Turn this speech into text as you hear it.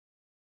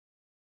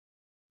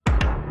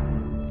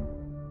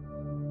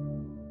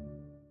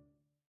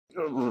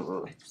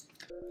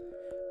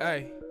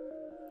Hey,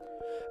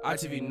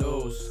 ITV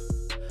News.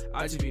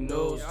 ITV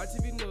News.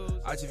 ITV News.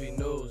 ITV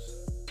News.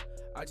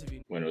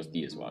 ITV. Buenos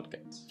días,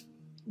 Wildcats.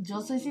 Yo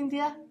soy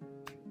Cynthia.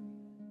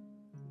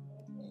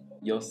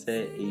 Yo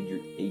sé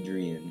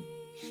Adrian.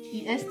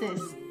 Y este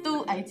es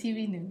tu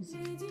ITV News.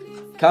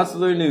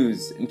 Counselor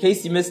News. In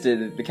case you missed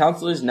it, the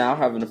counselors now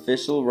have an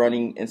official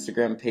running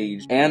Instagram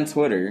page and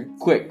Twitter.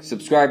 Quick,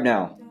 subscribe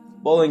now.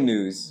 Bowling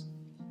News.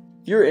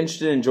 If you're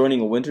interested in joining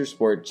a winter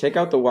sport, check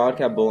out the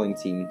Wildcat Bowling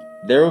team.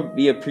 There will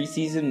be a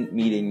preseason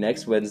meeting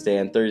next Wednesday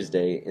and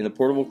Thursday in the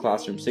portable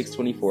classroom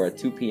 624 at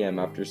 2 p.m.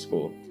 after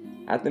school.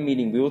 At the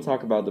meeting, we will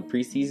talk about the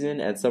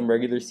preseason and some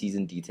regular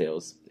season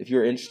details. If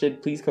you're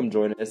interested, please come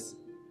join us.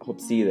 Hope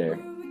to see you there.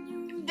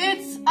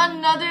 It's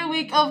another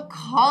week of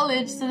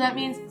college, so that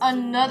means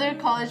another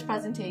college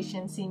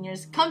presentation.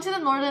 Seniors, come to the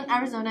Northern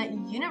Arizona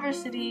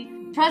University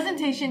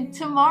presentation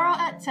tomorrow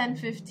at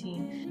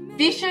 10:15.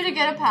 Be sure to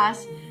get a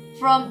pass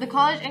from the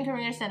College and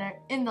Career Center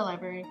in the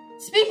library.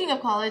 Speaking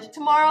of college,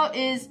 tomorrow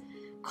is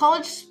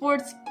College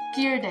Sports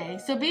Gear Day,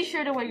 so be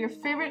sure to wear your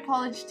favorite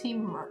college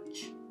team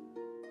merch.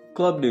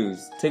 Club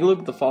News. Take a look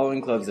at the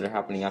following clubs that are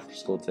happening after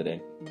school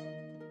today.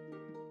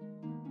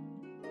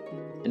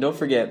 And don't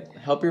forget,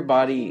 help your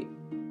body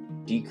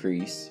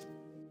decrease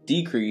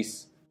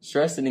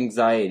stress and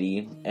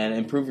anxiety, and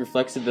improve your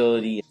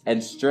flexibility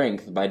and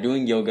strength by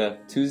doing yoga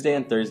Tuesday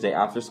and Thursday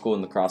after school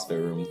in the CrossFit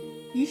room.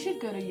 You should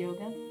go to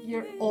yoga.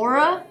 Your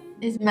aura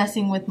is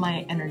messing with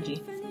my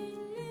energy.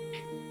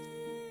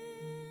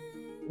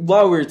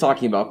 While we were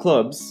talking about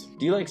clubs,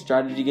 do you like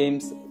strategy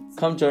games?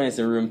 Come join us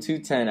in room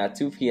 210 at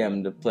 2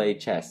 p.m. to play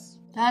chess.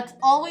 That's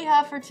all we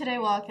have for today,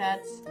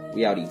 Wildcats.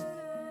 We outie.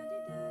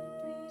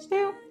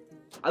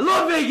 I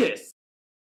love Vegas!